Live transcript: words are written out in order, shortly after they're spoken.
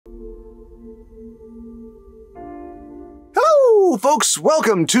Hello, folks.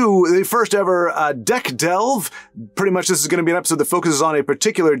 Welcome to the first ever deck delve. Pretty much this is going to be an episode that focuses on a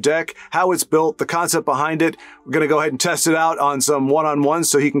particular deck, how it's built, the concept behind it. We're going to go ahead and test it out on some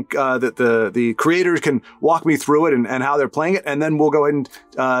one-on-ones so he can that the creators can walk me through it and how they're playing it, and then we'll go ahead and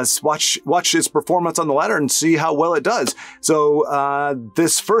watch its performance on the ladder and see how well it does. So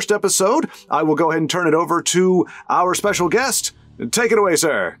this first episode, I will go ahead and turn it over to our special guest. Take it away,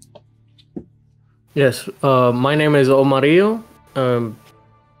 sir. Yes, my name is Omario.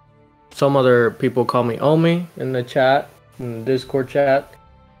 Some other people call me Omi in the chat, in the Discord chat.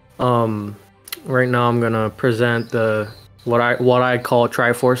 Right now I'm gonna present what I call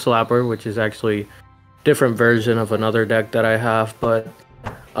Triforce Slapper, which is actually a different version of another deck that I have. But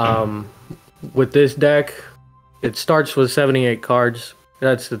with this deck, it starts with 78 cards.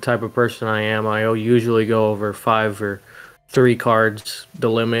 That's the type of person I am. I usually go over 5 or 3 cards, the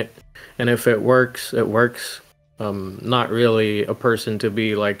limit. And if it works, it works. Not really a person to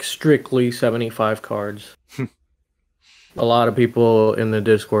be like strictly 75 cards. A lot of people in the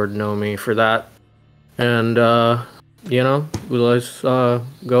Discord know me for that. And, you know, let's go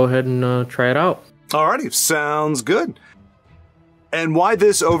ahead and try it out. Alrighty, sounds good. And why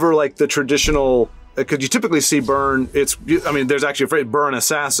this over like the traditional... Because you typically see burn, there's actually a phrase, burn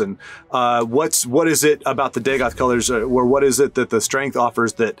assassin. What is it about the Dagoth colors, or what is it that the strength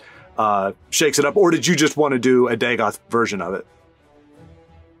offers that shakes it up? Or did you just want to do a Dagoth version of it?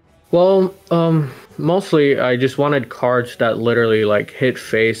 Well, mostly I just wanted cards that literally like hit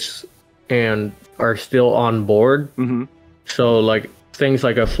face and are still on board. Mm-hmm. So like things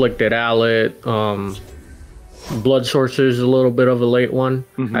like Afflicted Owlet, Blood Sorcerer is a little bit of a late one.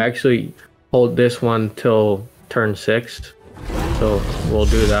 Mm-hmm. I actually hold this one till turn 6, so we'll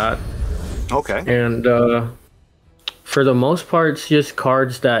do that. Okay. And for the most part, it's just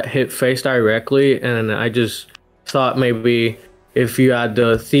cards that hit face directly, and I just thought maybe if you had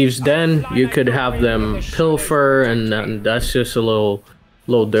the Thieves' Den, you could have them pilfer, and that's just a little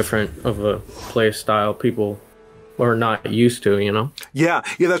different of a play style people are not used to, you know? Yeah,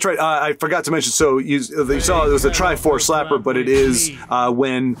 that's right. I forgot to mention, so you saw it was a Triforce Slapper, but it is,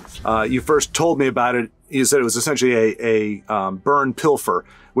 when you first told me about it, you said it was essentially a burn pilfer,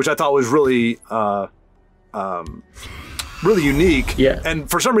 which I thought was really really unique. Yeah. And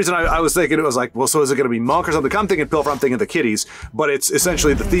for some reason, I was thinking it was like, well, so is it going to be Monk or something? I'm thinking pilfer, I'm thinking the kitties, but it's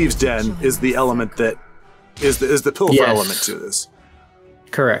essentially the Thieves' Den is the element that is the pilfer element to this.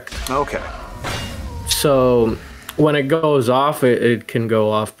 Correct. Okay. So when it goes off, it can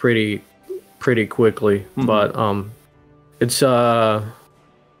go off pretty quickly. Mm-hmm. But it's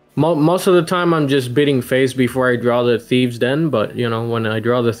most of the time I'm just bidding face before I draw the Thieves' Den. But you know, when I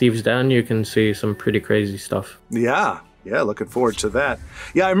draw the Thieves' Den, you can see some pretty crazy stuff. Yeah. Yeah, looking forward to that.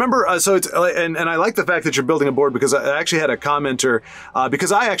 Yeah, I remember, so it's, and I like the fact that you're building a board, because I actually had a commenter,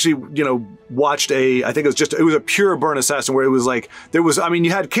 because I actually, you know, watched I think it was a pure burn assassin where it was like, there was, I mean,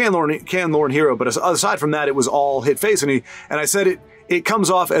 you had Canlorn Hero, but aside from that, it was all hit face, and I said it comes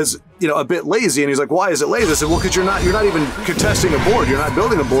off as, you know, a bit lazy, and he's like, why is it lazy? I said, well, because you're not even contesting a board, you're not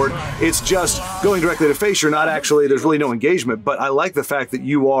building a board, it's just going directly to face, you're not actually, there's really no engagement. But I like the fact that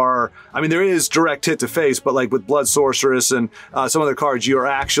you are, I mean, there is direct hit to face, but like with Blood Sorceress and some other cards, you are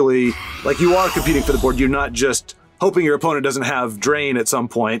actually, like, you are competing for the board, you're not just hoping your opponent doesn't have Drain at some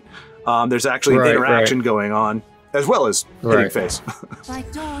point. There's actually an interaction going on, as well as hitting face. By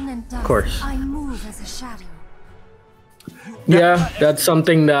dawn and dusk, of course. I move as a shadow. Yeah, that's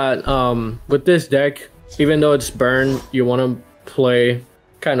something that with this deck, even though it's burn, you want to play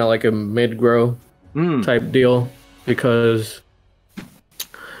kind of like a mid-grow type deal, because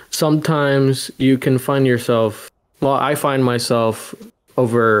sometimes you can find yourself, well, I find myself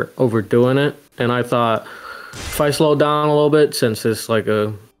overdoing it, and I thought if I slow down a little bit, since it's like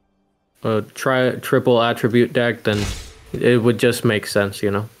a triple attribute deck, then it would just make sense, you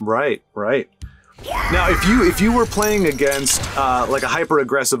know? Right. Now, if you were playing against like a hyper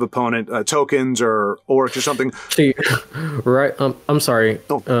aggressive opponent, tokens or orcs or something. See, right? I'm sorry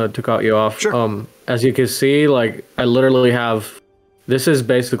to cut you off. Sure. As you can see, like I literally have, this is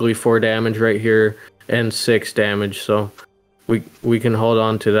basically 4 damage right here and 6 damage, so we can hold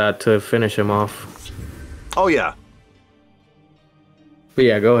on to that to finish him off. Oh yeah. But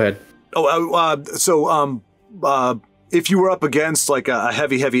yeah, go ahead. If you were up against like a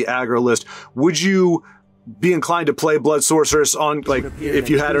heavy aggro list, would you be inclined to play Blood Sorceress on, like, if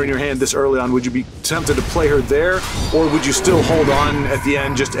you had her in your hand this early on, would you be tempted to play her there, or would you still hold on at the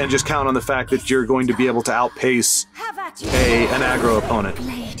end and just count on the fact that you're going to be able to outpace an aggro opponent?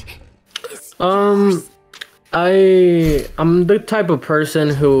 I'm the type of person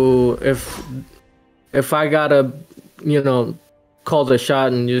who, if I gotta, you know, call the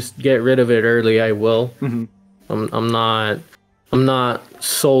shot and just get rid of it early, I will. Mm-hmm. I'm not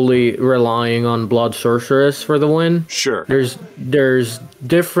solely relying on Blood Sorceress for the win. Sure. There's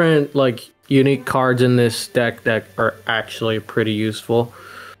different like unique cards in this deck that are actually pretty useful.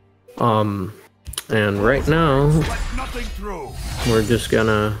 And right now we're just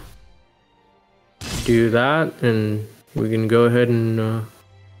gonna do that, and we can go ahead and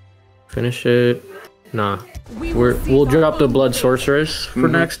finish it. Nah, we'll drop the Blood Sorceress for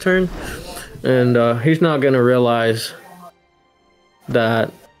next turn, and he's not gonna realize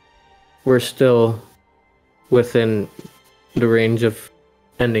that we're still within the range of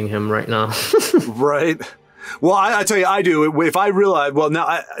ending him right now. Right. Well, I tell you, I do. If I realize, well,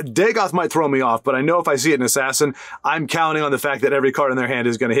 now Dagoth might throw me off, but I know if I see an assassin, I'm counting on the fact that every card in their hand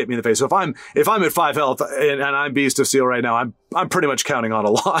is going to hit me in the face. So if I'm at 5 health and I'm Beast of Steel right now, I'm pretty much counting on a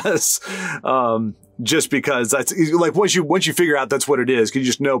loss. Just because that's like once you figure out that's what it is, you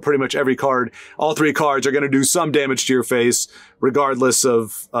just know pretty much every card, all 3 cards are going to do some damage to your face, regardless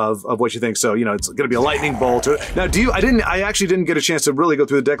of what you think. So you know it's going to be a lightning bolt. Now, I actually didn't get a chance to really go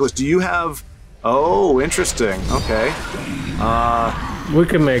through the deck list. Do you have? Oh, interesting. Okay. We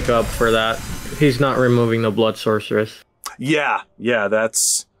can make up for that. He's not removing the Blood Sorceress. Yeah. She's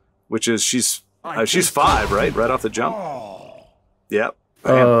 5, right? Right off the jump. Yep.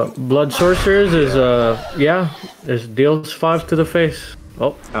 Blood Sorcerers is it deals 5 to the face.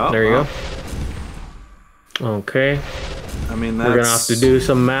 Oh, there you go. Okay. I mean, we're gonna have to do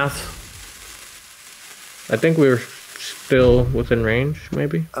some math. I think we're still within range,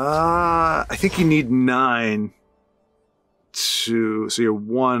 maybe. I think you need 9 so you're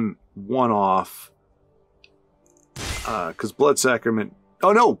one off. Because Blood Sacrament.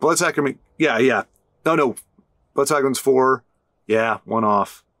 Oh no, Blood Sacrament. Yeah. No, Blood Sacrament's 4. Yeah, 1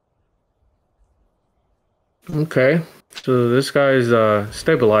 off. Okay, so this guy's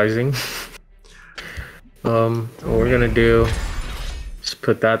stabilizing. What we're gonna do is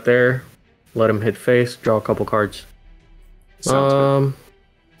put that there, let him hit face, draw a couple cards. Sounds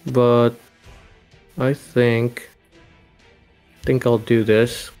good. But I think I'll do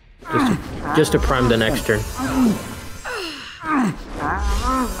this just to prime the next turn.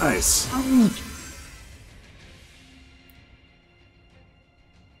 Nice.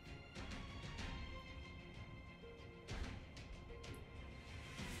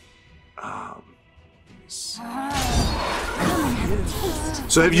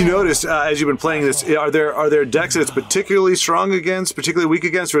 So have you noticed, as you've been playing this, are there decks that it's particularly strong against, particularly weak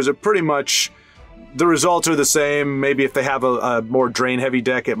against, or is it pretty much the results are the same? Maybe if they have a more drain-heavy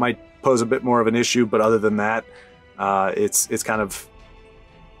deck, it might pose a bit more of an issue, but other than that, it's kind of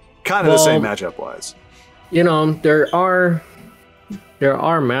the same matchup-wise. You know, there are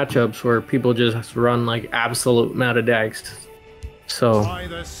matchups where people just run like absolute meta decks. So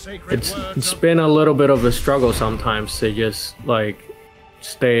it's been a little bit of a struggle sometimes to just like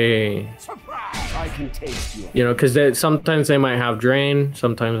stay, you know, because sometimes they might have drain,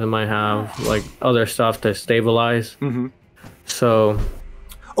 sometimes they might have like other stuff to stabilize. Mm-hmm. So,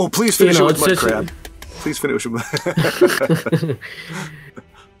 please finish it with Mud Crab. Please finish with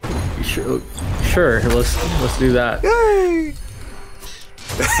Sure. Let's do that. Yay!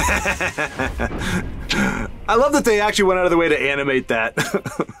 I love that they actually went out of the way to animate that.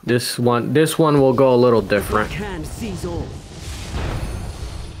 This one will go a little different.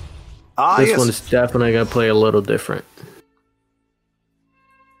 This one's definitely gonna play a little different.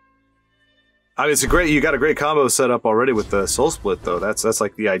 I mean, you got a great combo set up already with the Soul Split, though. That's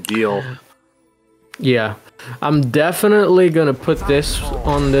like the ideal. Yeah, I'm definitely gonna put this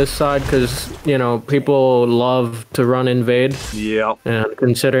on this side because you know people love to run invade. Yeah. And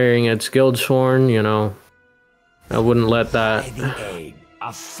considering it's Guildsworn, you know, I wouldn't let that.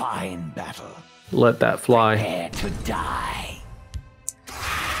 A fine battle. Let that fly. Prepare to die.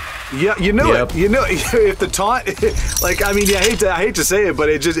 Yeah, you know it. You know, if the taunt, like, I mean, I hate to say it, but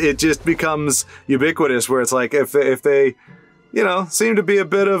it just becomes ubiquitous. Where it's like if they, you know, seem to be a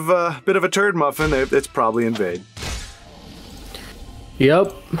bit of a turd muffin, it's probably invade.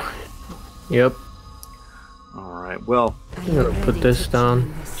 Yep. All right. Well, I'm gonna put this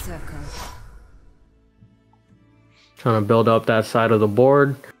down. Trying to build up that side of the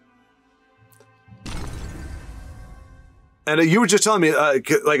board. And you were just telling me,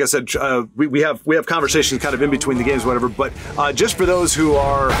 like I said, we have conversations kind of in between the games, whatever. But just for those who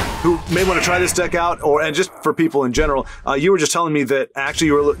may want to try this deck out, and just for people in general, you were just telling me that actually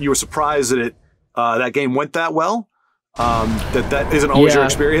you were surprised that that game went that well. That isn't always your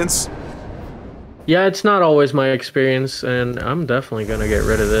experience. Yeah, it's not always my experience, and I'm definitely gonna get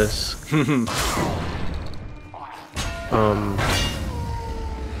rid of this.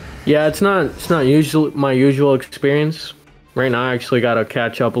 Yeah, it's not usually my usual experience. Right now, I actually gotta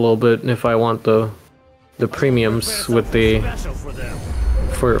catch up a little bit if I want the premiums with the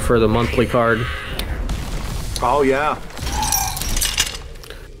for the monthly card. Oh yeah.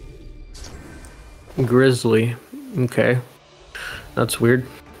 Grizzly. Okay. That's weird.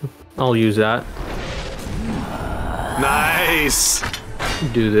 I'll use that. Nice.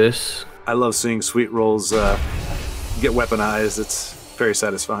 Do this. I love seeing sweet rolls get weaponized. It's very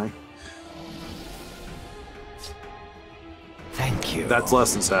satisfying. Thank you. That's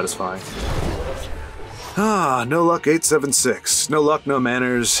less than satisfying. Ah, no luck 876. No luck, no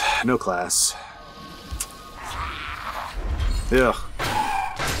manners, no class. Yeah.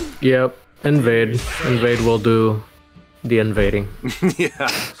 Yep. Invade. Invade will do the invading.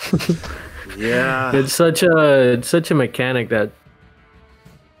 Yeah. Yeah. It's such a mechanic that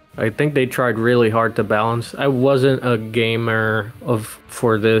I think they tried really hard to balance. I wasn't a gamer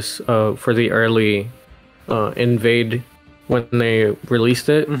for this for the early invade when they released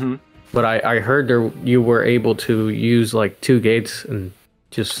it, but I heard you were able to use like 2 gates and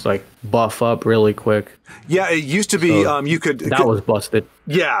just like buff up really quick. Yeah, it used to be you could that was busted.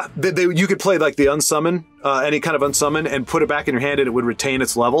 Yeah, you could play like the unsummon, any kind of unsummon, and put it back in your hand, and it would retain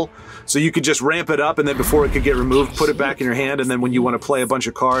its level. So you could just ramp it up, and then before it could get removed, put it back in your hand, and then when you want to play a bunch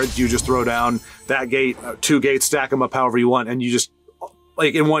of cards, you just throw down that gate, 2 gates, stack them up however you want, and you just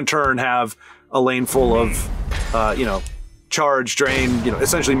like in one turn have a lane full of, charge, drain,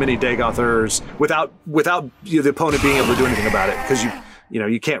 essentially mini Dagothers without the opponent being able to do anything about it, because you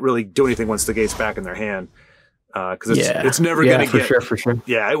can't really do anything once the gate's back in their hand. Because it's never going to get... for sure.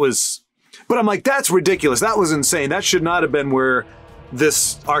 Yeah, it was... But I'm like, that's ridiculous. That was insane. That should not have been where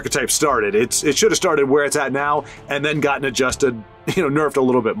this archetype started. It should have started where it's at now and then gotten adjusted, nerfed a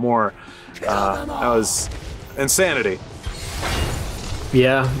little bit more. That was insanity.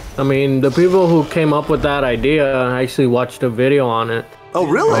 Yeah, I mean, the people who came up with that idea, I actually watched a video on it. Oh,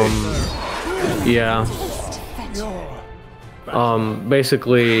 really? Yeah.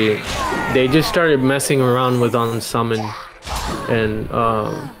 Basically, they just started messing around with unsummon, and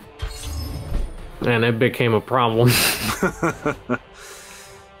it became a problem.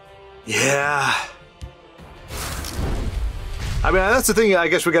 Yeah. I mean, that's the thing. I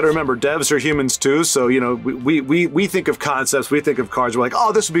guess we got to remember, devs are humans too. So we think of concepts, we think of cards. We're like,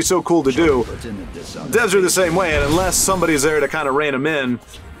 oh, this would be so cool to do. Devs are the same way, and unless somebody's there to kind of rein them in,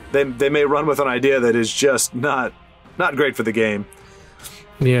 they may run with an idea that is just not great for the game.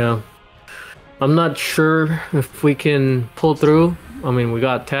 Yeah. I'm not sure if we can pull through. I mean, we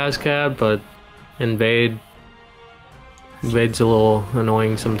got Tazcad, but Invade's a little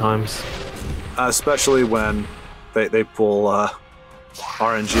annoying sometimes. Especially when they pull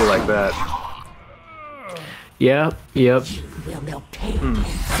RNG like that. Yeah, yep.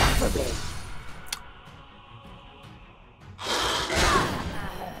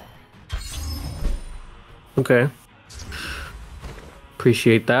 Okay.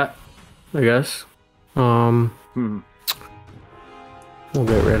 Appreciate that, I guess. We'll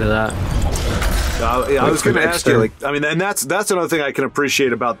get rid of that. Yeah, I was going to ask you, and that's another thing I can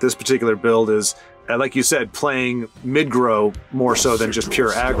appreciate about this particular build is, like you said, playing mid-grow more so than just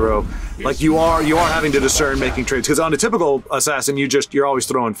pure aggro. Like you are having to discern making trades, because on a typical assassin, you're always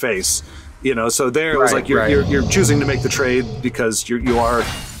throwing face, So there it was like you're choosing to make the trade because you are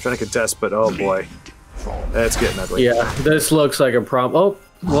trying to contest, but oh boy. That's getting ugly. Yeah, this looks like a problem. Oh,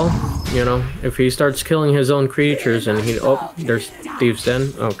 well, if he starts killing his own creatures and there's Thieves'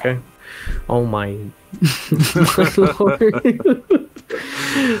 Den. Okay. Oh my Lord.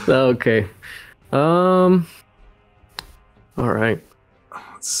 Okay. All right.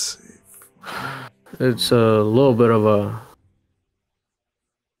 Let's see. It's a little bit of a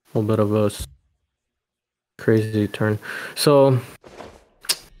crazy turn. So,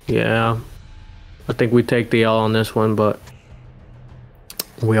 yeah. I think we take the L on this one, but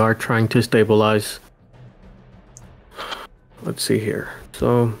we are trying to stabilize. Let's see here.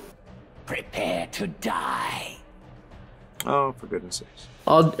 So, prepare to die. Oh, for goodness sakes!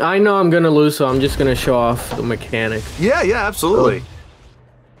 I know I'm gonna lose, so I'm just gonna show off the mechanic. Yeah, absolutely.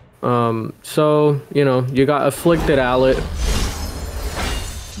 So you got Afflicted Owlet.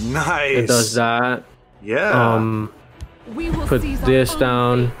 Nice. It does that. Yeah. Put this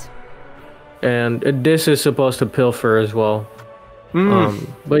down. And this is supposed to pilfer as well.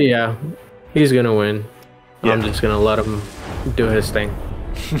 But yeah, he's gonna win. Yeah. I'm just gonna let him do his thing.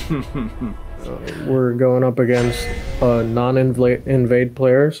 We're going up against a non-invade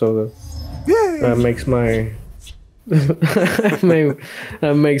player, so that makes my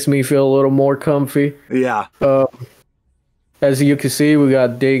that makes me feel a little more comfy. Yeah. as you can see, we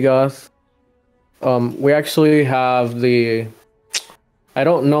got Dagoth. We actually have the. I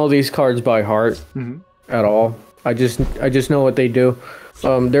don't know these cards by heart at all. I just know what they do.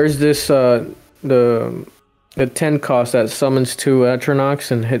 There's this the 10 cost that summons 2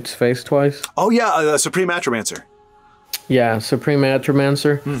 Atronox and hits face twice. Oh yeah, Supreme Atromancer. Yeah, Supreme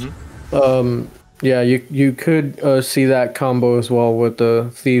Atromancer. Yeah, you could see that combo as well with the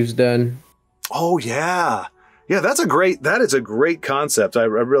Thieves' Den. Oh yeah, that is a great concept. I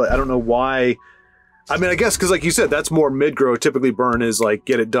don't know why. I mean, I guess because like you said, that's more mid-grow. Typically, burn is like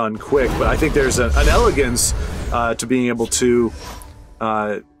get it done quick, but I think there's an elegance to being able to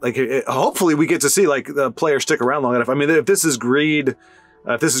hopefully we get to see like the players stick around long enough. I mean, if this is greed,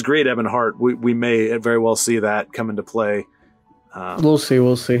 Ebon Heart, we may very well see that come into play. We'll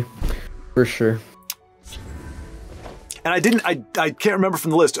see for sure. And I can't remember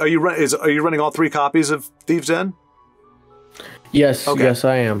from the list. Are you running all 3 copies of Thieves' Den? Yes, okay. Yes,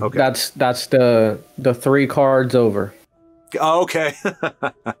 I am. Okay. That's the 3 cards over. Oh, okay.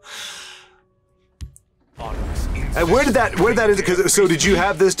 And where did that? So did you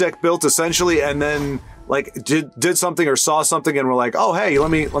have this deck built essentially, and then like did something or saw something, and were like, oh hey,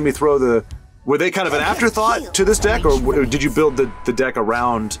 let me throw the. Were they kind of an afterthought to this deck, or did you build the deck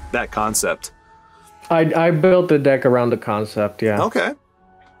around that concept? I built the deck around the concept, yeah. Okay.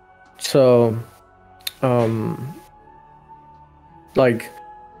 So, like,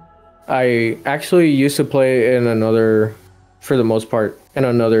 I actually used to play in another, for the most part, in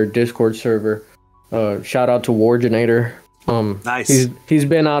another Discord server. Shout out to Wargenator. Nice. He's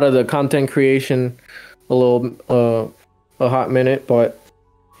been out of the content creation a hot minute, but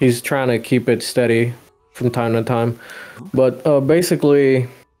he's trying to keep it steady from time to time. But basically,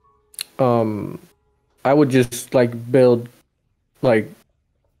 I would just like build, like,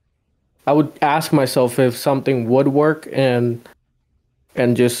 I would ask myself if something would work and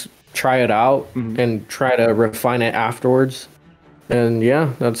just try it out and try to refine it afterwards. And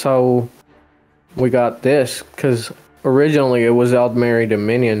yeah, that's how we got this, because originally it was Aldmeri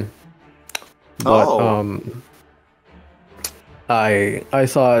Dominion. But I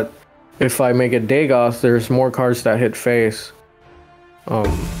thought if I make a Dagoth, there's more cards that hit face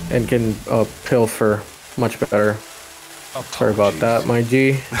and can pilfer much better. Sorry about that, my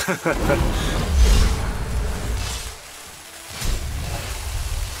G.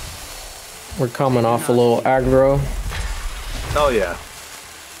 We're coming off a little aggro. Oh yeah.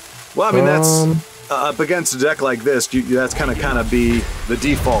 Well, I mean that's up against a deck like this. That's kind of be the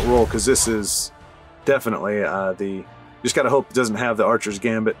default role, because this is definitely you just gotta hope it doesn't have the Archer's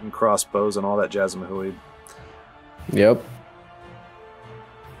Gambit and crossbows and all that jazz and mahooey. Yep.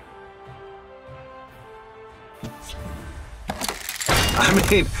 I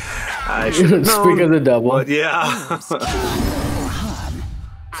mean, I should have known. Speak of the devil. But yeah.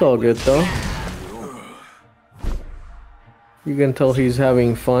 It's all good though. You can tell he's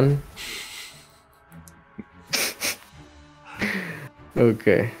having fun.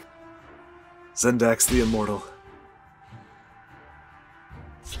 Okay. Zendax the Immortal.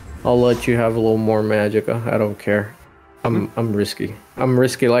 I'll let you have a little more magic. I don't care. I'm risky. I'm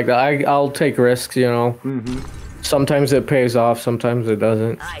risky like that. I'll take risks, you know. Sometimes it pays off, sometimes it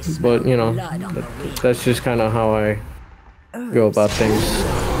doesn't. But you know, that's just kind of how I go about things.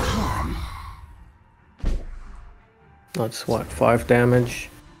 That's what, 5 damage.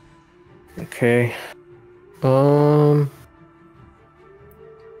 Okay.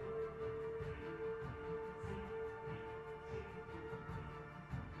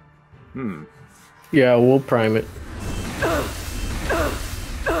 Yeah, we'll prime it.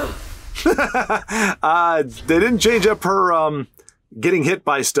 They didn't change up her getting hit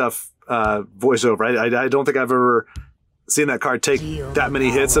by stuff voiceover. I don't think I've ever seen that card take that many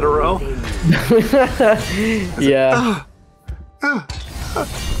hits in a row. Yeah.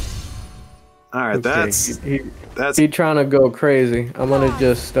 All right, okay. that's he trying to go crazy. I'm gonna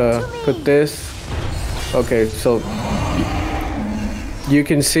just put this. Okay, so you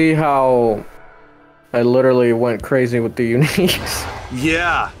can see how I literally went crazy with the uniques.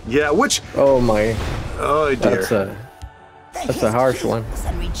 Yeah. Which? Oh my. Oh dear. That's a harsh one.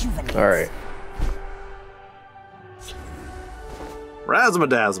 All right.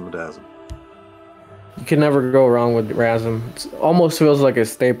 Razzle-dazzle-dazzle. You can never go wrong with Razum. It almost feels like a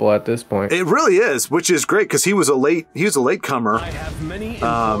staple at this point. It really is, which is great because he was a latecomer.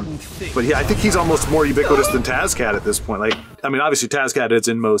 But yeah, I think he's almost more ubiquitous than Tazcat at this point. Like, I mean, obviously Tazcat is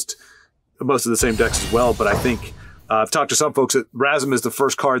in most of the same decks as well, but I think I've talked to some folks that Razum is the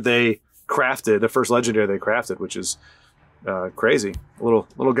first card they crafted, the first legendary they crafted, which is crazy.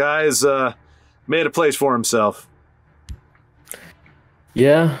 Little guy's made a place for himself.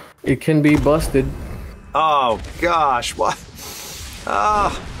 Yeah, it can be busted. Oh gosh, why?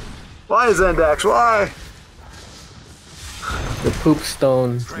 Why Zendax? Why? The poop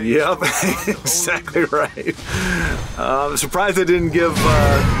stone. Yep, exactly right. I'm surprised they didn't give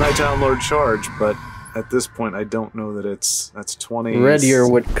Night Talon Lord charge, but at this point, I don't know that that's 20. Red-Ear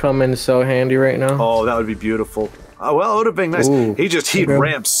would come in so handy right now. Oh, that would be beautiful. Oh, well, it would have been nice. Ooh, He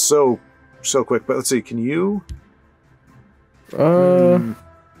ramps so quick. But let's see, can you?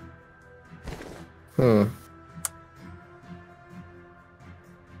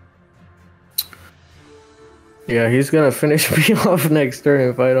 Yeah, he's gonna finish me off next turn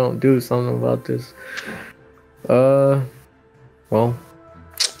if I don't do something about this. Well,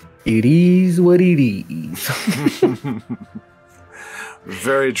 it is what it is.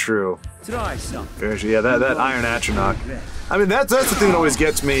 Very true. Try something. Very true. Yeah, that Iron Atronach. I mean, that's the thing that always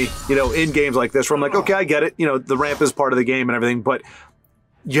gets me, you know, in games like this, where I'm like, okay, I get it. You know, the ramp is part of the game and everything, but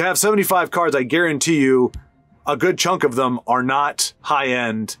you have 75 cards. I guarantee you, a good chunk of them are not high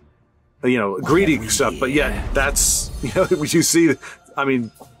end, you know, greedy stuff. But yet, that's, you know, you see. I mean,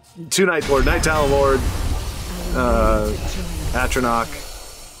 Night Talon Lord, Atronach.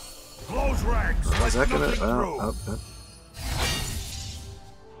 Close ranks. Is that gonna?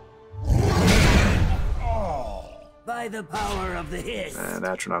 By the power of the hiss. And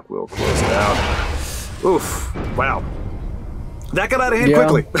Atronach will close it out. Oof! Wow, that got out of hand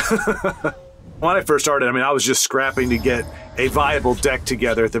quickly. When I first started, I mean, I was just scrapping to get a viable deck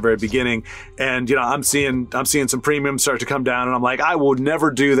together at the very beginning, and you know, I'm seeing some premiums start to come down, and I'm like, I will never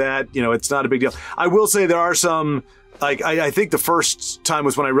do that. You know, it's not a big deal. I will say there are some, like, I think the first time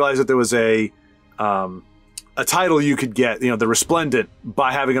was when I realized that there was a title you could get, you know, the Resplendent,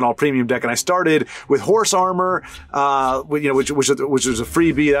 by having an all premium deck, and I started with Horse Armor, you know, which was a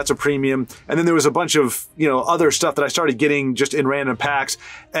freebie. That's a premium, and then there was a bunch of, you know, other stuff that I started getting just in random packs,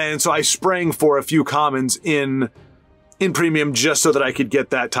 and so I sprang for a few commons in premium just so that I could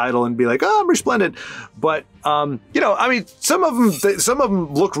get that title and be like, oh, I'm Resplendent. But you know, I mean, some of them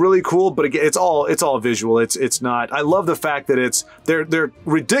look really cool, but again, it's all visual. It's not. I love the fact that they're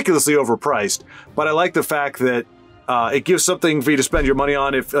ridiculously overpriced, but I like the fact that it gives something for you to spend your money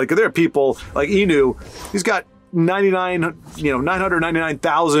on. If like there are people like Inu, he's got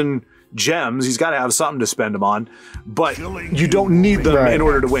 999,000 gems. He's got to have something to spend them on, but you don't need them in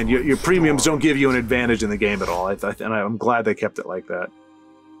order to win. Your premiums don't give you an advantage in the game at all, and I'm glad they kept it like that.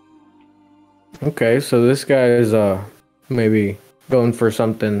 Okay, so this guy is maybe going for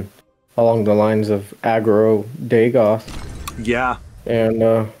something along the lines of aggro Dagoth. Yeah. And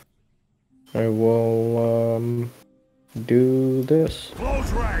I will do this.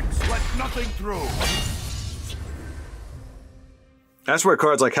 Close ranks. Let nothing through. That's where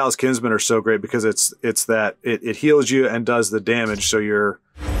cards like Hal's Kinsman are so great, because it's that it heals you and does the damage. So you're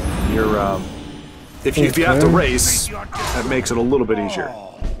if you have to race, that makes it a little bit easier.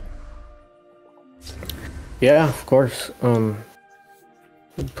 Yeah, of course.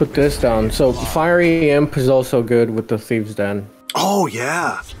 Put this down. So Fiery Imp is also good with the Thieves' Den. Oh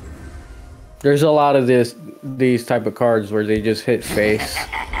yeah. There's a lot of these type of cards where they just hit face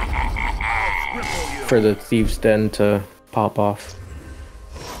for the Thieves' Den to pop off.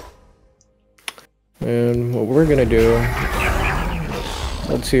 And what we're gonna do,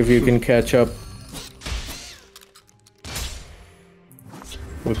 let's see if you can catch up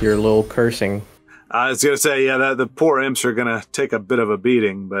with your little cursing. I was gonna say, yeah, the poor imps are gonna take a bit of a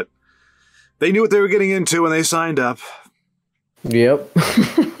beating, but they knew what they were getting into when they signed up. Yep.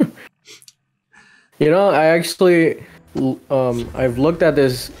 You know, I actually, I've looked at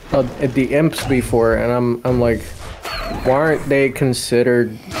this at the imps before, and I'm like, why aren't they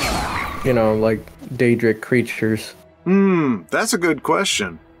considered, you know, like Daedric creatures? That's a good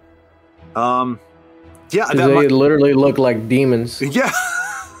question. Yeah, they literally look like demons. Yeah.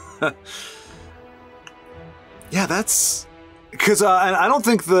 Yeah, that's because I don't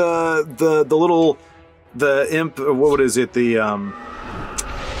think the imp, what is it,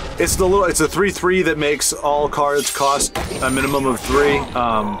 it's a 3/3 that makes all cards cost a minimum of 3.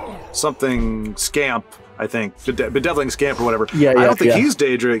 Something Scamp, I think, Bedeviling Scamp or whatever. Yeah, I don't think he's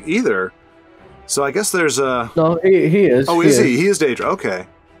Daedric either. So I guess there's a... No, he is. Oh, is he? He is Daedric. Okay.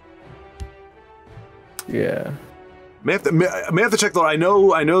 Yeah. May have to check though. I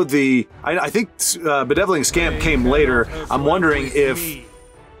think Bedeviling Scamp came later. I'm wondering if...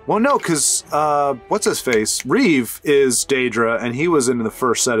 Well, no, because what's his face? Reeve is Daedra, and he was in the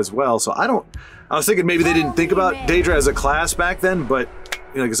first set as well. So I was thinking maybe they didn't think about Daedra as a class back then, but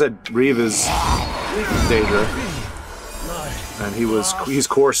like I said, Reeve is Daedra. and he's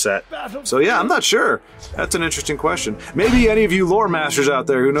core set. So yeah, I'm not sure. That's an interesting question. Maybe any of you lore masters out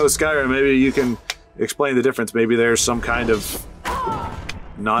there who know Skyrim, maybe you can explain the difference. Maybe there's some kind of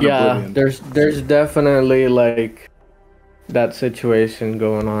non-oblivion. Yeah, there's definitely like that situation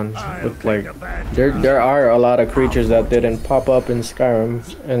going on with like there are a lot of creatures that didn't pop up in Skyrim,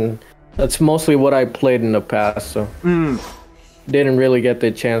 and that's mostly what I played in the past, so didn't really get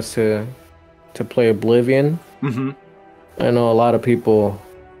the chance to play Oblivion. I know a lot of people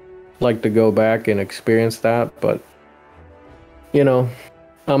like to go back and experience that, but you know,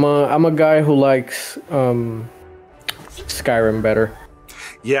 I'm a guy who likes Skyrim better.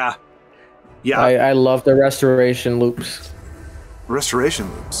 Yeah. I love the restoration loops. Restoration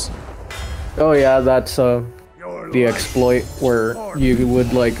loops. Oh yeah, that's the exploit where you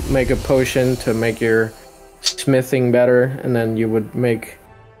would like make a potion to make your smithing better, and then you would make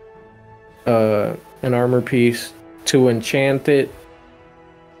an armor piece to enchant it.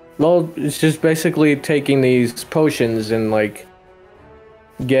 Well, it's just basically taking these potions and like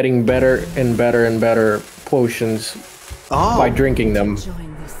getting better and better and better potions by drinking them.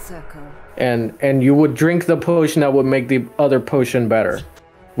 Join this circle. And you would drink the potion that would make the other potion better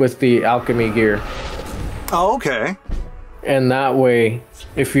with the alchemy gear. Oh, okay. And that way,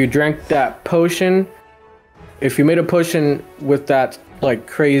 if you drank that potion, if you made a potion with that like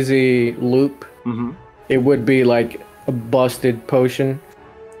crazy loop, it would be like a busted potion.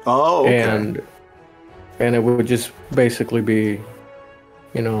 Oh, okay. And it would just basically be,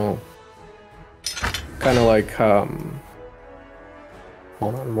 you know, kind of like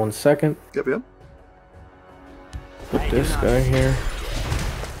hold on 1 second. Yep. Put this guy here.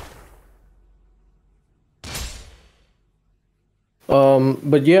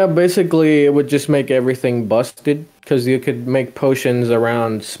 But yeah, basically it would just make everything busted, because you could make potions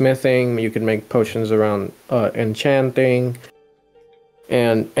around smithing, you could make potions around enchanting,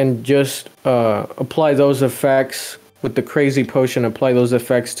 and just apply those effects with the crazy potion, apply those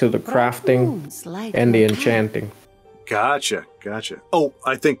effects to the crafting and the enchanting. Gotcha. Oh,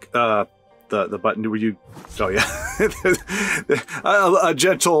 I think the button where you... Oh, yeah. a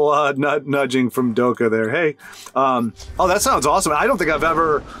gentle nudging from Doka there. Hey. Oh, that sounds awesome. I don't think I've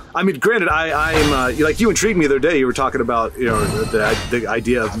ever... I mean, granted, I'm... like, you intrigued me the other day. You were talking about, you know, the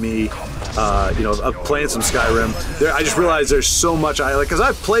idea of me, you know, of playing some Skyrim. I just realized there's so much I like, because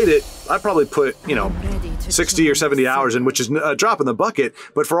I've played it. I probably put, you know, 60 or 70 hours in, which is a drop in the bucket.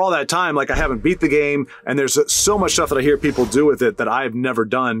 But for all that time, like, I haven't beat the game, and there's so much stuff that I hear people do with it that I've never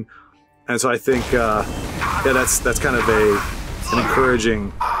done. And so I think, yeah, that's kind of an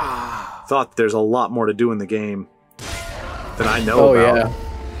encouraging thought that there's a lot more to do in the game than I know about. Yeah.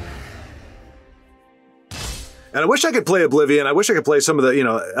 And I wish I could play Oblivion. I wish I could play some of the, you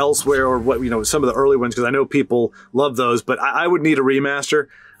know, Elsewhere, or what, you know, some of the early ones, because I know people love those. But I would need a remaster.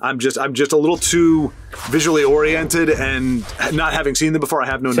 I'm just a little too visually oriented, and not having seen them before, I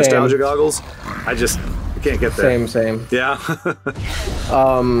have no nostalgia goggles. I can't get there. Same. Yeah.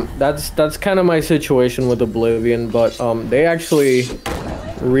 That's kind of my situation with Oblivion, but they actually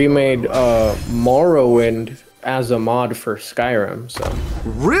remade Morrowind as a mod for Skyrim. So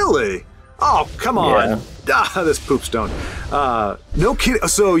really? Oh, come on. Yeah. Ah, this poopstone. No kidding.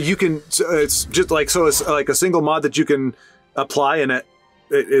 So you can, it's just like, so it's like a single mod that you can apply, and it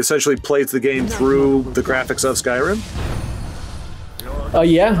essentially plays the game through the graphics of Skyrim?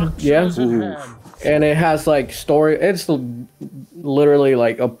 Yeah. Ooh. And it has like story. It's literally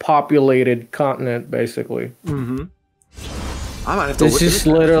like a populated continent, basically. I might have to. It's just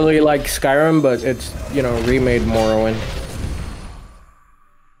literally like Skyrim, but it's, you know, remade Morrowind.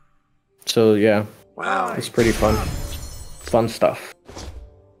 So yeah. Wow. It's pretty fun. Fun stuff.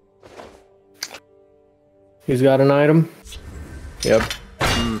 He's got an item. Yep.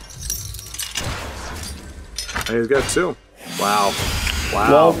 He's got two. Wow.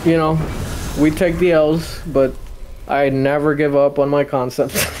 Well, you know, we take the L's, but I never give up on my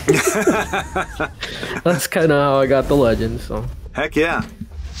concept. That's kind of how I got the legend. So. Heck yeah.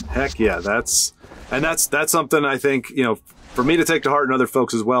 That's something I think, you know, for me to take to heart, and other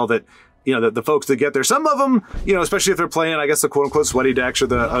folks as well, that, you know, the folks that get there, some of them, you know, especially if they're playing, I guess, the quote-unquote sweaty decks or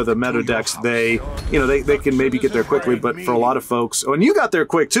the meta decks, they, you know, they can maybe get there quickly. But for a lot of folks, and you got there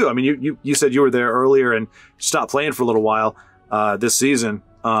quick too. I mean, you said you were there earlier and stopped playing for a little while this season.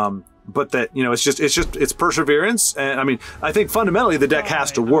 But that, you know, it's perseverance. And I mean, I think fundamentally the deck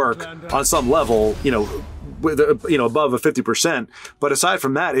has to work on some level, you know, with, you know, above a 50%. But aside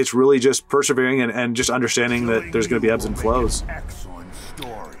from that, it's really just persevering and just understanding that there's going to be ebbs and flows.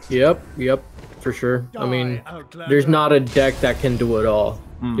 Yep, for sure. I mean, there's not a deck that can do it all.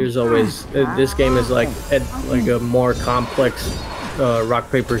 There's always this game is like a more complex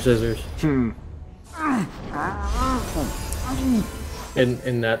rock paper scissors.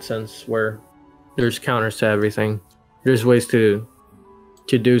 In that sense, where there's counters to everything. There's ways to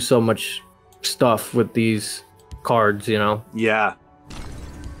do so much stuff with these cards, you know? Yeah.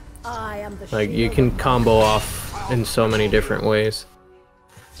 Like, you can combo off in so many different ways.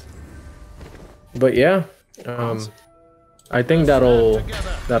 But yeah, I think that'll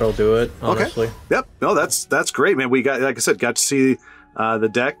do it, honestly. Okay. Yep. No, that's great, man. We got, like I said, got to see the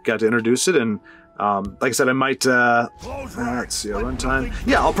deck, got to introduce it, and like I said, I might let's see, a runtime.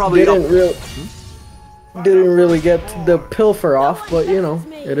 Yeah, I'll probably didn't really get the pilfer off, but you know,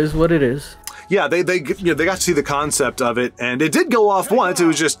 it is what it is. Yeah, they got to see the concept of it, and it did go off once. It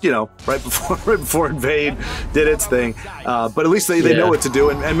was just, you know, right before Invade did its thing, but at least they know what to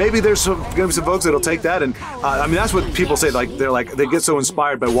do, and maybe there's gonna be some folks that'll take that, and I mean, that's what people say, like they get so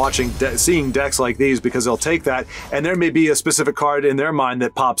inspired by watching seeing decks like these, because they'll take that, and there may be a specific card in their mind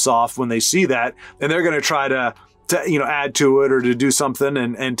that pops off when they see that, and they're gonna try to you know, add to it or to do something,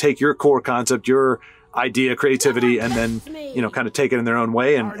 and take your core concept, your idea, creativity, and then, you know, kind of take it in their own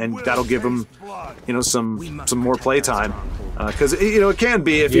way, and that'll give them, you know, some more play time, because you know, it can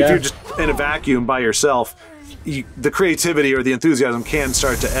be, if you're just in a vacuum by yourself, the creativity or the enthusiasm can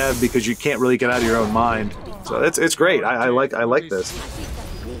start to ebb because you can't really get out of your own mind. So it's great. I like this.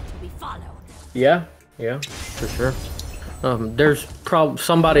 Yeah, for sure. There's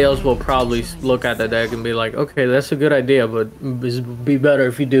somebody else will probably look at the deck and be like, okay, that's a good idea, but it'd be better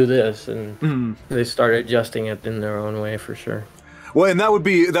if you do this, and they start adjusting it in their own way, for sure. Well, and that would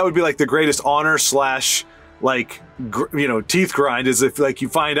be like the greatest honor / like, you know, teeth grind, is if, like, you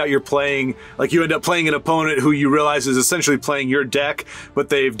find out you're playing, like, you end up playing an opponent who you realize is essentially playing your deck, but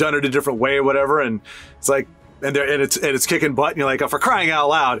they've done it a different way or whatever, and it's like, and it's kicking butt, and you're like, oh, for crying out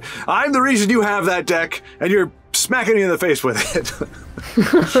loud, I'm the reason you have that deck, and you're smacking me in the face with it.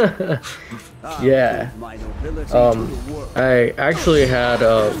 Yeah. I actually had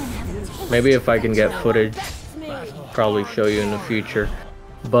maybe if I can get footage, probably show you in the future,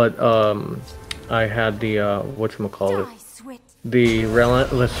 but I had the whatchamacallit, the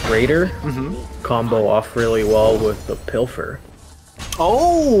Relentless Raider combo off really well with the Pilfer.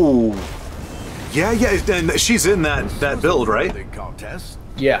 Oh, yeah, and she's in that build, right?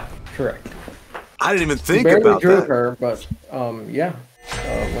 Yeah, correct. I didn't even think about that. Her, but yeah,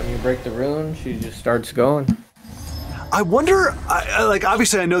 when you break the rune, she just starts going. I wonder, like,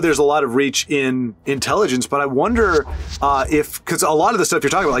 obviously I know there's a lot of reach in intelligence, but I wonder if, because a lot of the stuff you're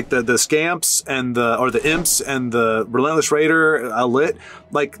talking about, like the scamps and the imps and the Relentless Raider, Lit,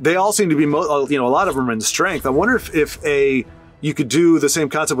 like, they all seem to be, you know, a lot of them are in strength. I wonder if you could do the same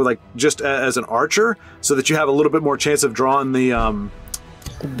concept with, like, just as an archer, so that you have a little bit more chance of drawing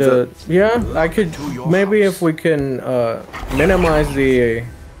yeah, I could, maybe if we can minimize the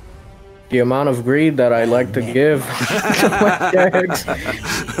amount of greed that I like to give to my decks,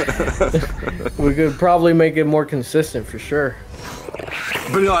 we could probably make it more consistent, for sure.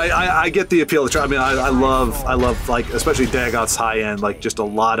 But you know, I get the appeal. I mean, I love, like, especially Dagoth's high end, like, just a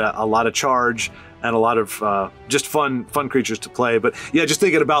lot of charge and a lot of just fun creatures to play. But yeah, just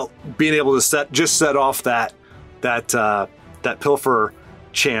thinking about being able to set off that Pilfer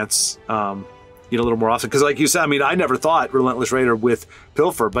chance, you know, a little more often, because, like you said, I mean, I never thought Relentless Raider with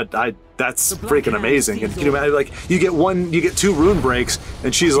Pilfer, but that's freaking amazing. And can you imagine, like, you get 2 rune breaks,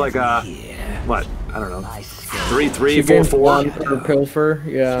 and she's like what, I don't know, 3/3, 4/4 for Pilfer.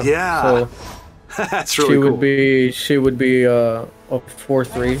 Yeah. So that's really cool. She would be a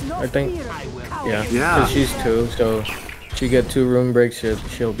 4/3, I think. Yeah. Because she's 2, so she get 2 rune breaks,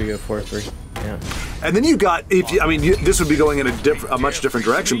 she'll be a 4/3. Yeah. And then you got, this would be going in a much different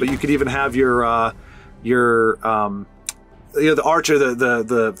direction, but you could even have your you know, the archer,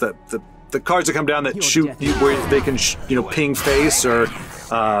 the cards that come down that shoot you, where they can you know, ping face or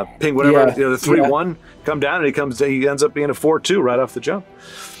ping whatever, you know, the 3/1 come down, and he ends up being a 4/2 right off the jump.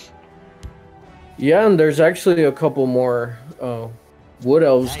 Yeah, and there's actually a couple more wood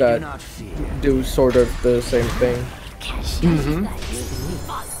elves that do sort of the same thing.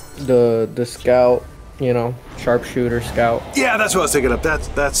 The scout, you know, sharpshooter scout. Yeah, that's what I was thinking of.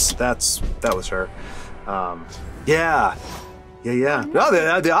 That was her. Yeah. No,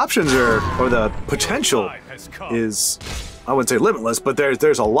 the options or the potential is, I wouldn't say limitless, but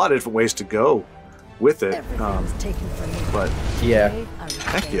there's a lot of different ways to go with it. But yeah,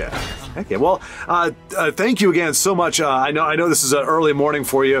 heck yeah. Well, thank you again so much. I know this is an early morning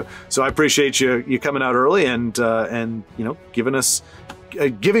for you, so I appreciate you coming out early and you know, giving us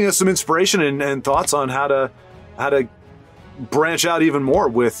some inspiration and thoughts on how to branch out even more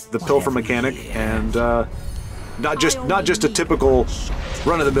with the Pilfer mechanic and not just a typical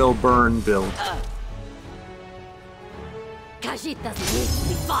run-of-the-mill burn build. Khajiit doesn't need to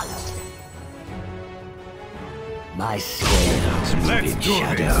be followed. My scales move in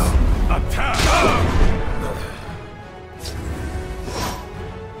shadow. Attack!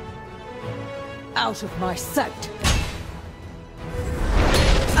 Out of my sight.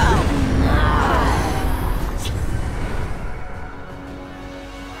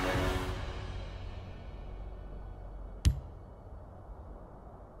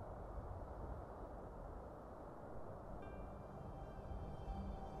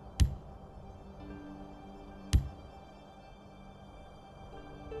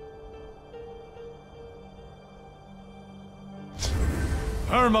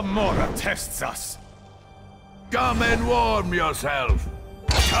 Hermamora tests us. Come and warm yourself.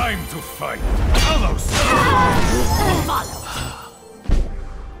 Time to fight. Talos! Follow.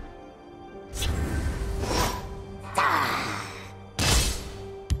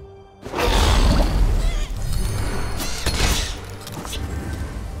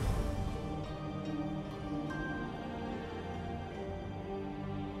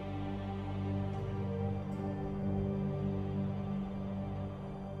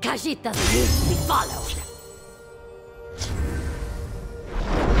 Khajiit doesn't need to be followed.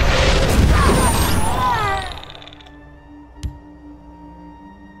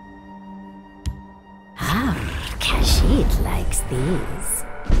 Khajiit likes these.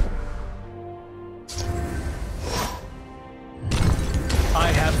 I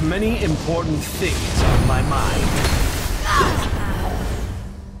have many important things on my mind.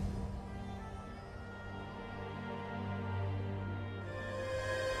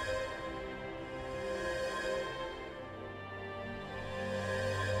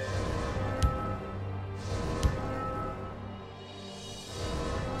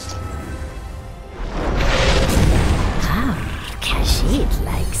 Khajiit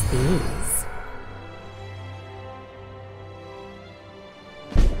likes these.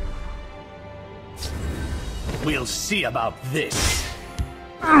 We'll see about this. This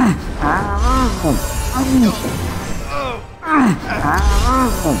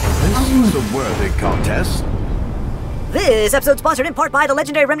was a worthy contest. This episode sponsored in part by the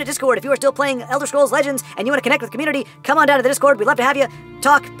Legendary Remnant Discord. If you are still playing Elder Scrolls Legends and you want to connect with the community, come on down to the Discord. We'd love to have you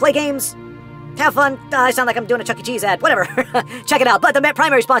talk, play games, have fun. I sound like I'm doing a Chuck E. Cheese ad. Whatever. Check it out. But the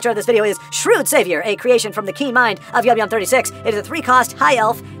primary sponsor of this video is Shrewd Savior, a creation from the keen mind of Yub-Yum36. It is a 3-cost high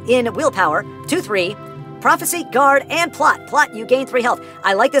elf in willpower, 2/3, prophecy, guard, and plot. Plot, you gain 3 health.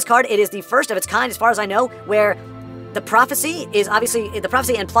 I like this card. It is the first of its kind, as far as I know, where the prophecy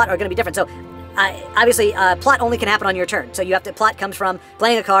and plot are going to be different. So, obviously, plot only can happen on your turn. So you have to, plot comes from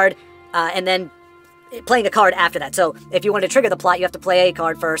playing a card, and then playing a card after that. So if you want to trigger the plot, you have to play a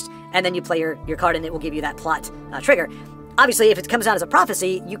card first, and then you play your card, and it will give you that plot trigger. Obviously, if it comes down as a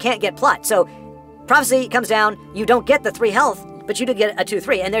prophecy, you can't get plot. So prophecy comes down, you don't get the 3 health, but you do get a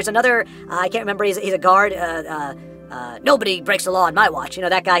 2/3. And there's another, I can't remember, he's a guard, nobody breaks the law on my watch. You know,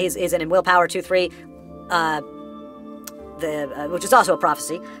 that guy is in willpower 2/3, which is also a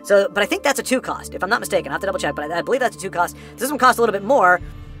prophecy. So, but I think that's a 2 cost, if I'm not mistaken. I have to double check, but I believe that's a 2 cost. This one costs a little bit more,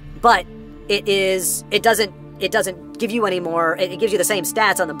 but it doesn't give you any more. It gives you the same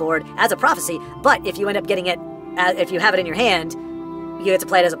stats on the board as a prophecy, but if you end up getting it, if you have it in your hand, you get to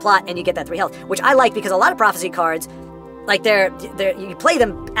play it as a plot, and you get that 3 health, which I like because a lot of prophecy cards, like you play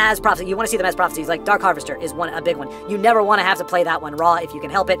them as prophecy. You want to see them as prophecies. Like Dark Harvester is a big one. You never want to have to play that one raw if you can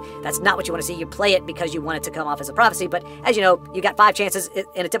help it. That's not what you want to see. You play it because you want it to come off as a prophecy. But as you know, you got 5 chances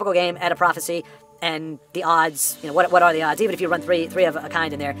in a typical game at a prophecy, and the odds, you know, what are the odds? Even if you run three of a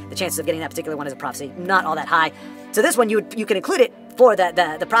kind in there, the chances of getting that particular one as a prophecy, not all that high. So this one, you can include it for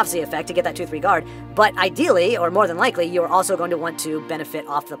the prophecy effect to get that 2/3 guard, but ideally, or more than likely, you're also going to want to benefit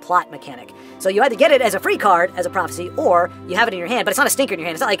off the plot mechanic. So you either get it as a free card, as a prophecy, or you have it in your hand, but it's not a stinker in your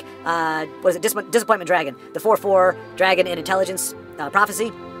hand. It's not like, what is it, Disappointment Dragon, the 4/4 dragon in intelligence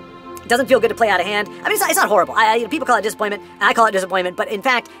prophecy. It doesn't feel good to play out of hand. I mean, it's not horrible. People call it disappointment, and I call it disappointment, but in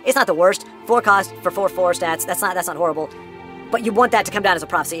fact, it's not the worst. 4 cost for 4/4 stats, that's not horrible. But you want that to come down as a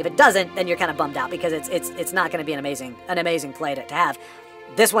prophecy. If it doesn't, then you're kind of bummed out because it's not going to be an amazing play to have.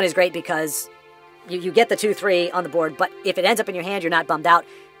 This one is great because you get the 2/3 on the board, but if it ends up in your hand, you're not bummed out.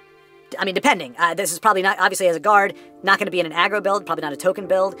 I mean, depending. This is probably not, obviously as a guard, not going to be in an aggro build, probably not a token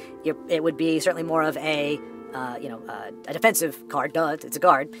build. It would be certainly more of a a defensive card. Duh, it's a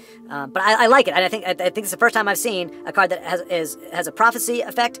guard. But I like it, and I think it's the first time I've seen a card that has a prophecy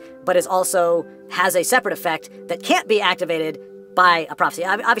effect, but also has a separate effect that can't be activated by a prophecy.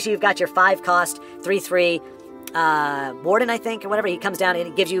 Obviously, you've got your 5 cost 3/3 Warden, I think, or whatever. He comes down and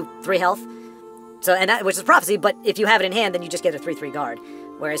he gives you 3 health. So, and that, which is prophecy, but if you have it in hand, then you just get a 3/3 guard.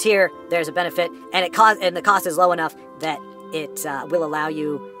 Whereas here, there's a benefit, and the cost is low enough that it will allow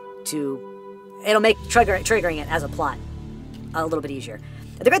you to, it'll make triggering it as a plot a little bit easier.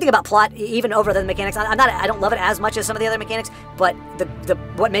 The great thing about plot, even over the mechanics, I don't love it as much as some of the other mechanics, but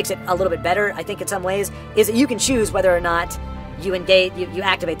what makes it a little bit better, I think in some ways, is that you can choose whether or not you engage, you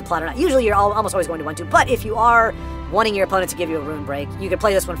activate the plot or not. Usually you're almost always going to want to, but if you are wanting your opponent to give you a rune break, you can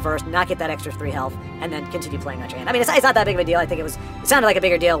play this one first, not get that extra 3 health, and then continue playing on your hand. I mean, it's not that big of a deal. I think it sounded like a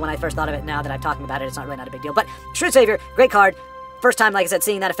bigger deal when I first thought of it. Now that I'm talking about it, it's not a big deal. But Shrewd Savior, great card. First time, like I said,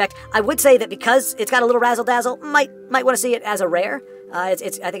 seeing that effect. I would say that because it's got a little razzle dazzle, might want to see it as a rare. I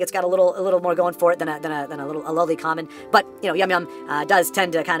think it's got a little more going for it than a lowly common. But Yum Yum does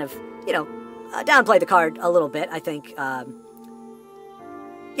tend to kind of downplay the card a little bit. I think.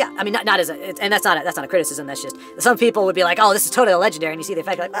 Yeah, I mean, not as and that's not a criticism. That's just some people would be like, "Oh, this is totally a legendary," and you see the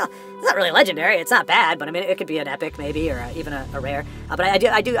effect, you're like, "Well, it's not really legendary. It's not bad, but I mean, it could be an epic maybe, or even a rare." But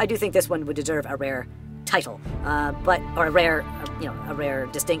I do think this one would deserve a rare title, or a rare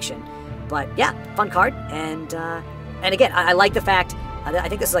distinction. But yeah, fun card, and again, I like the fact. I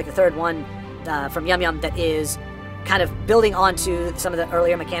think this is like the 3rd one from Yum Yum that is kind of building onto some of the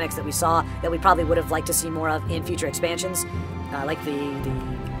earlier mechanics that we saw that we probably would have liked to see more of in future expansions, like the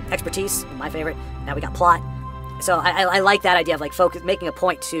expertise, my favorite. Now we got plot. So I like that idea of like making a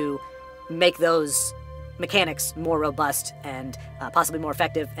point to make those mechanics more robust and possibly more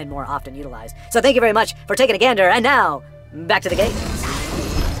effective and more often utilized. So thank you very much for taking a gander, and now back to the game.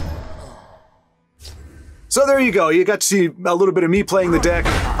 So there you go. You got to see a little bit of me playing the deck.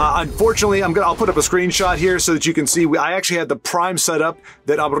 Unfortunately, I'll put up a screenshot here so that you can see. I actually had the prime setup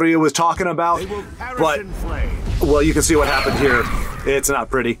that Aburrilla was talking about, but well, you can see what happened here. It's not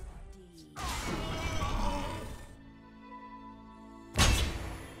pretty.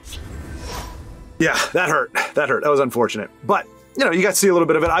 Yeah, that hurt. That hurt. That was unfortunate. But you got to see a little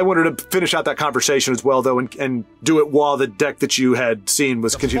bit of it. I wanted to finish out that conversation as well, though, and do it while the deck that you had seen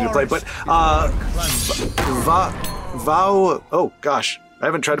was continuing to play. But, oh, gosh. I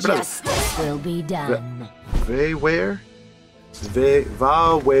haven't tried to pronounce it. Justice will be done. Vaweir?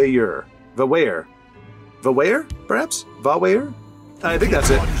 Vaweir, perhaps? Vaweir? I think that's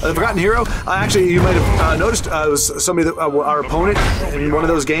it. The Forgotten Hero. Actually, you might have noticed was somebody that our opponent in one of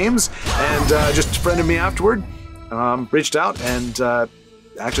those games, and just friended me afterward. Reached out and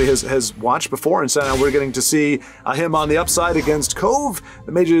actually has watched before, and so now we're getting to see him on the upside against Cove,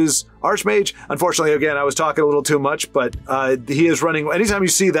 the Mage's Archmage. Unfortunately, again, I was talking a little too much, but he is running. Anytime you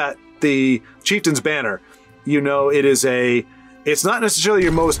see that the Chieftain's banner, it's not necessarily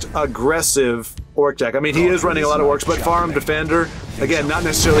your most aggressive orc deck. I mean, he is running a lot of orcs, but Farm Defender, again, not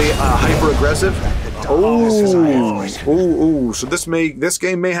necessarily hyper aggressive. So this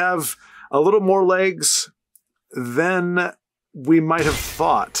game may have a little more legs than we might have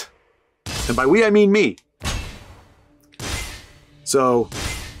thought. And by we, I mean me. So,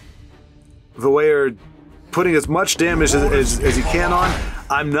 Vaweir putting as much damage as he can on.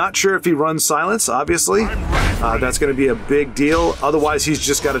 I'm not sure if he runs Silence, obviously. That's going to be a big deal. Otherwise, he's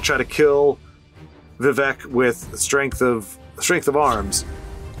just got to try to kill Vivec with strength of arms.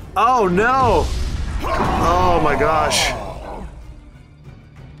 Oh, no! Oh, my gosh.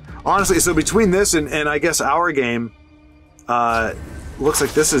 Honestly, so between this and I guess our game, looks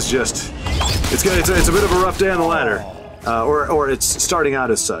like this is just it's a bit of a rough day on the ladder, or it's starting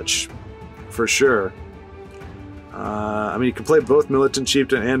out as such, for sure. I mean, you can play both Militant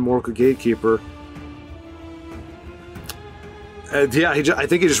Chieftain and Mortal Gatekeeper. Yeah, I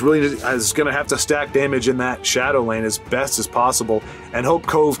think he just really is going to have to stack damage in that Shadow Lane as best as possible, and hope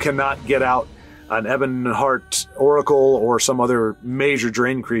Cove cannot get out an Ebonheart Oracle or some other major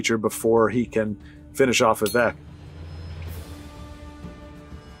drain creature before he can finish off Vivec.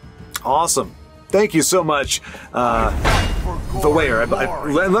 Awesome. Thank you so much, Vaweir.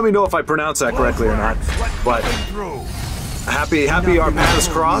 Let me know if I pronounce that correctly or not. But happy our paths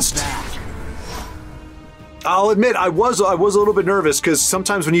crossed. I'll admit I was a little bit nervous because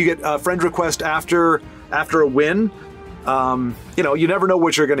sometimes when you get a friend request after a win, you never know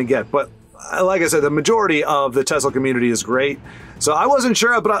what you're going to get. But like I said, the majority of the Tesla community is great. So I wasn't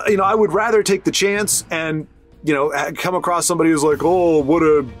sure, but I would rather take the chance and come across somebody who's like, oh, what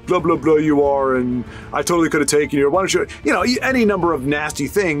a blah, blah, blah you are, and I totally could have taken you. Why don't you, any number of nasty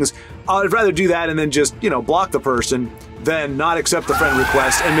things. I'd rather do that and then just, block the person than not accept the friend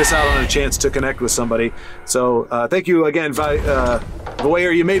request and miss out on a chance to connect with somebody. So thank you again,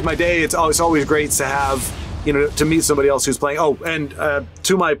 Vaweir. You made my day. It's always great to have, to meet somebody else who's playing. Oh, and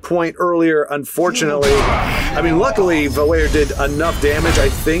to my point earlier, unfortunately, I mean, luckily, Vaware did enough damage, I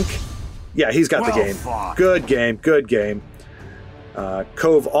think. Yeah, he's got the game. Good game, good game.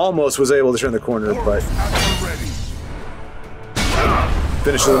 Cove almost was able to turn the corner, but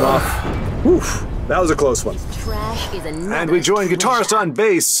finishes them off. Woof, that was a close one. And we join guitarist on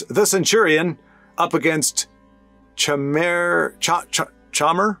bass, the Centurion, up against Chammer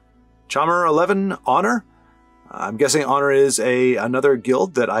 11 Honor. I'm guessing Honor is another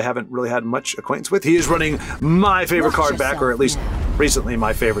guild that I haven't really had much acquaintance with. He is running my favorite card back, or at least recently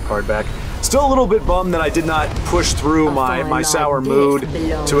my favorite card back. Still a little bit bummed that I did not push through my sour mood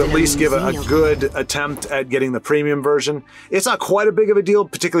to at least give a good attempt at getting the premium version. It's not quite a big of a deal,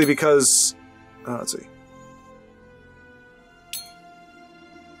 particularly because... let's see.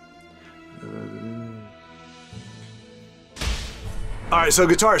 Alright, so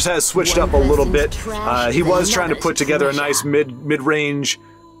Guitarist has switched up a little bit. He was trying to put together a nice mid-range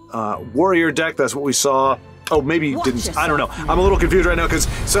warrior deck. That's what we saw. Oh, maybe he didn't. I don't know. I'm a little confused right now because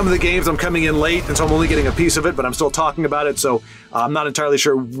some of the games I'm coming in late, and so I'm only getting a piece of it, but I'm still talking about it, so I'm not entirely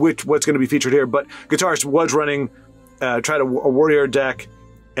sure what's going to be featured here. But Guitarist was running, tried a warrior deck,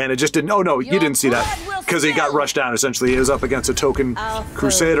 and it just didn't. Oh, no, you didn't see that because he got rushed down, essentially. He was up against a token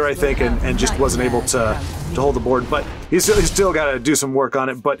Crusader, I think, and just wasn't able to hold the board. But he's still got to do some work on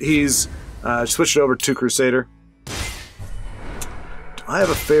it, but he's switched over to Crusader. Do I have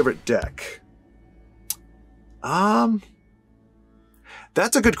a favorite deck?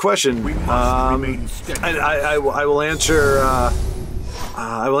 That's a good question. And I will answer.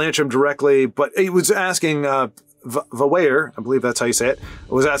 I will answer him directly. But he was asking Vaware, I believe that's how you say it,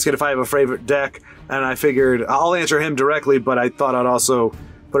 was asking if I have a favorite deck, and I figured I'll answer him directly. But I thought I'd also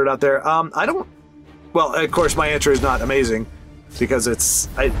put it out there. I don't. Well, of course, my answer is not amazing because it's.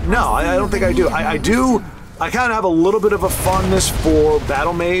 No, I don't think I do. I do. I kind of have a little bit of a fondness for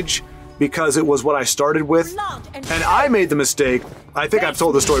Battle Mage, because it was what I started with, and I made the mistake. I think I've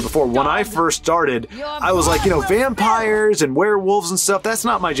told the story before. When I first started, I was like, vampires and werewolves and stuff. That's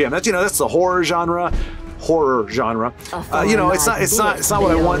not my jam. That's that's the horror genre. It's not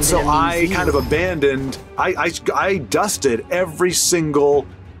what I want. So I kind of abandoned. I dusted every single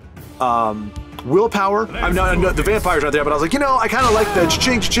willpower. The vampires aren't there, but I was like, I kind of like the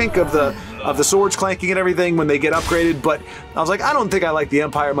chink of the swords clanking and everything when they get upgraded, but I was like, I don't think I like the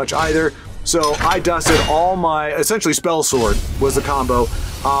Empire much either. So I dusted all my, essentially Spell Sword was the combo.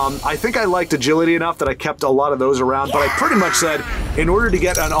 I think I liked agility enough that I kept a lot of those around, but I pretty much said, in order to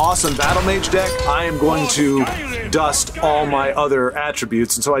get an awesome Battle Mage deck, I am going to dust all my other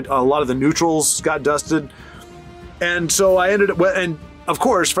attributes. And so a lot of the neutrals got dusted. And so I ended up, and of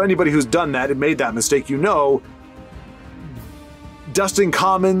course, for anybody who's done that and made that mistake, dusting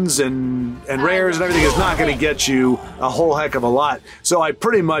commons and rares and everything is not going to get you a whole heck of a lot. So I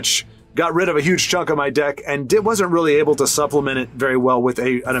pretty much got rid of a huge chunk of my deck and wasn't really able to supplement it very well with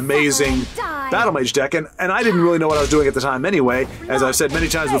an amazing Battle Mage deck. And I didn't really know what I was doing at the time anyway. As I've said many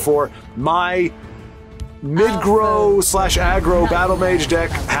times before, my mid-grow / aggro Battle Mage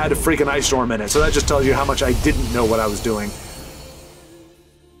deck had a freaking Ice Storm in it. So that just tells you how much I didn't know what I was doing.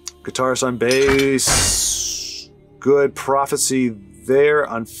 Guitarist on bass. Good prophecy there,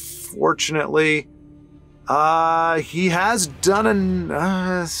 unfortunately. He has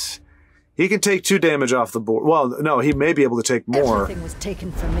done he can take 2 damage off the board. Well, no, he may be able to take more. Everything was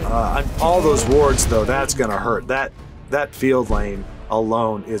taken from me. All those wards, though, that's gonna hurt. That field lane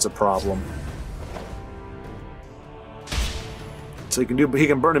alone is a problem. So he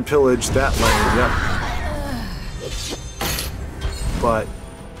can burn and pillage that lane. Yep. But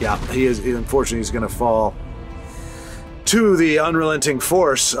yeah, unfortunately he's gonna fall to the unrelenting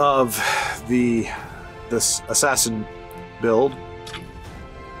force of this assassin build.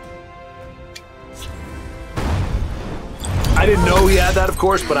 I didn't know he had that, of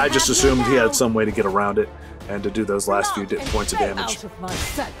course, but I just assumed he had some way to get around it and to do those last few points of damage.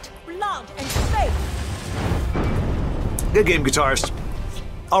 Good game, Guitarist.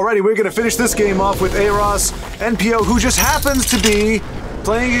 Alrighty, we're going to finish this game off with Aros NPO, who just happens to be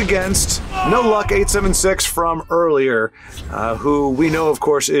playing against No Luck 876 from earlier, who we know, of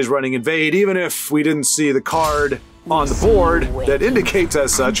course, is running Invade. Even if we didn't see the card on the board that indicates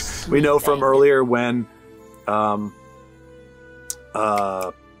as such, we know from earlier when Amarillo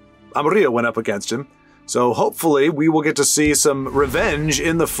went up against him. So hopefully we will get to see some revenge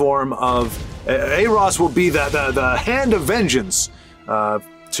in the form of Aros will be the hand of vengeance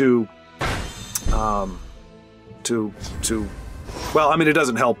to well, I mean, it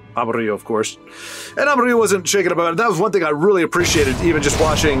doesn't help Amarillo, of course. And Amarillo wasn't shaken about it. That was one thing I really appreciated, even just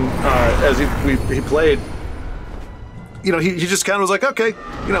watching as he played. you know, he just kind of was like, okay,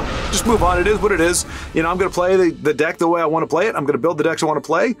 you know, just move on. It is what it is. You know, I'm going to play the deck the way I want to play it. I'm going to build the decks I want to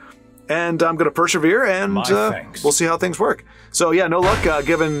play, and I'm going to persevere, and we'll see how things work. So yeah, no luck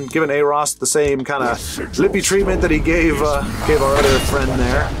giving Aros the same kind of lippy treatment that he gave our other friend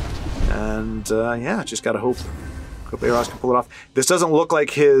there. And yeah, just got to hope Aros can pull it off. This doesn't look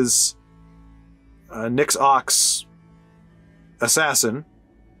like his Nyx Ox assassin.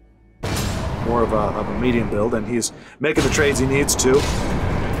 More of a medium build, and he's making the trades he needs to.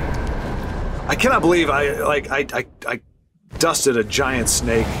 I cannot believe I dusted a giant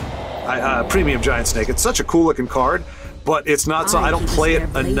snake, a premium giant snake. It's such a cool looking card, but it's not so. I don't play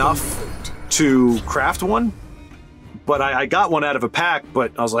it enough to craft one. But I got one out of a pack.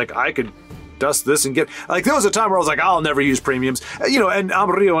 But I was like, I could dust this and get like. There was a time where I was like, I'll never use premiums, you know. And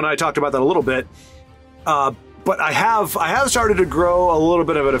Amarillo and I talked about that a little bit. But I have started to grow a little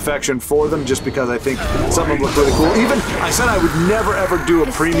bit of an affection for them just because I think some of them look really cool. Even I said I would never ever do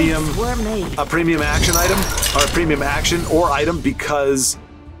a premium action item or a premium action or item because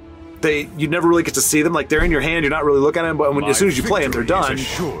you never really get to see them. Like they're in your hand, you're not really looking at them, but as soon as you play them, they're done,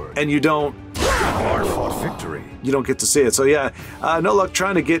 and you don't get to see it. So yeah, no luck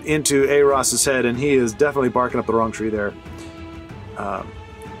trying to get into Aros's head, and he is definitely barking up the wrong tree there.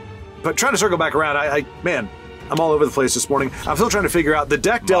 But trying to circle back around, man. I'm all over the place this morning. I'm still trying to figure out the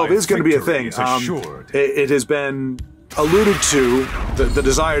deck delve is going to be a thing. It has been alluded to the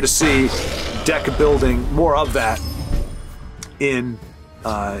desire to see deck building, more of that in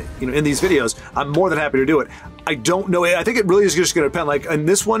you know, in these videos. I'm more than happy to do it. I don't know. I think it really is just going to depend. Like in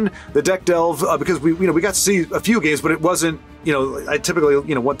this one, the deck delve, because we got to see a few games, but it wasn't. You know, I typically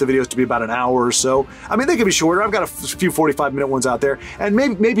want the videos to be about an hour or so. I mean, they can be shorter. I've got a few 45-minute ones out there, and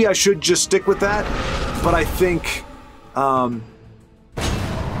maybe I should just stick with that. But I think,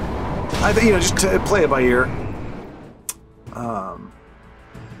 just to play it by ear.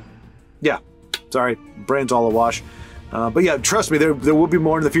 Yeah, sorry, brain's all awash. But yeah, trust me, there will be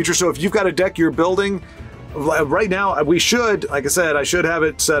more in the future. So if you've got a deck you're building, right now, we should, like I said, I should have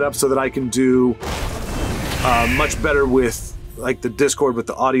it set up so that I can do much better with like the Discord with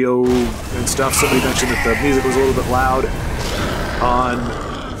the audio and stuff. Somebody mentioned that the music was a little bit loud on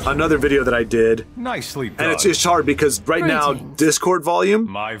another video that I did. Nicely done. And it's hard because right now, Discord volume.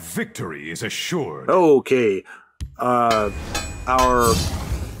 My victory is assured. Okay. The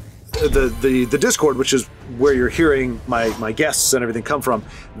Discord, which is where you're hearing my guests and everything come from,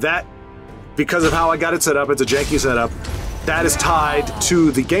 that, because of how I got it set up, it's a janky setup, that is tied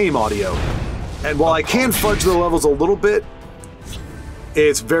to the game audio. And while I can fudge the levels a little bit,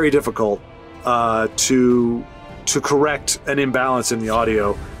 it's very difficult to correct an imbalance in the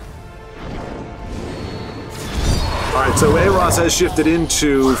audio. Alright, so Aros has shifted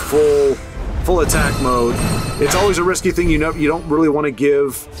into full attack mode. It's always a risky thing. You don't really want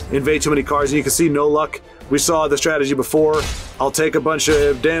to invade too many cards, and you can see no luck. We saw the strategy before. I'll take a bunch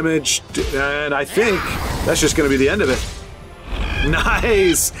of damage, and I think that's just going to be the end of it.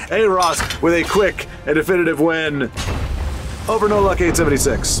 Nice! Aros with a quick and definitive win over No Luck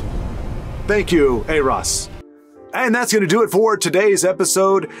 876. Thank you, Aros. And that's going to do it for today's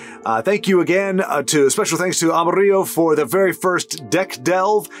episode. Thank you again special thanks to Amarillo for the very first deck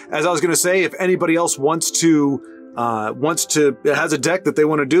delve. As I was going to say, if anybody else has a deck that they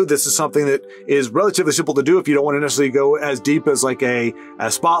want to do, this is something that is relatively simple to do if you don't want to necessarily go as deep as like a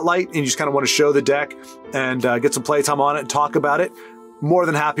spotlight and you just kind of want to show the deck and get some playtime on it and talk about it. More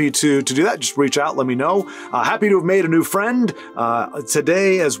than happy to do that. Just reach out, let me know. Happy to have made a new friend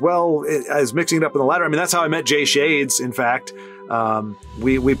today, as well as mixing it up in the ladder. I mean, that's how I met Jay Shades, in fact.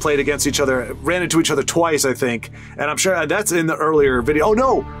 We played against each other, ran into each other twice, I think. And I'm sure that's in the earlier video. Oh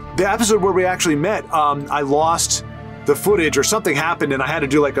no, the episode where we actually met, I lost the footage or something happened and I had to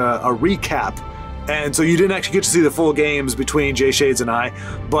do like a recap. And so you didn't actually get to see the full games between Jay Shades and I,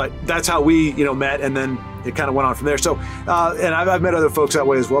 but that's how we, met, and then it kind of went on from there. So, and I've met other folks that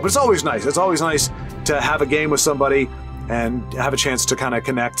way as well, but it's always nice. It's always nice to have a game with somebody and have a chance to kind of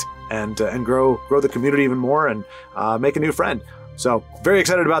connect and grow the community even more and make a new friend. So very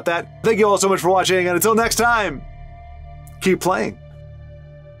excited about that. Thank you all so much for watching, and until next time, keep playing.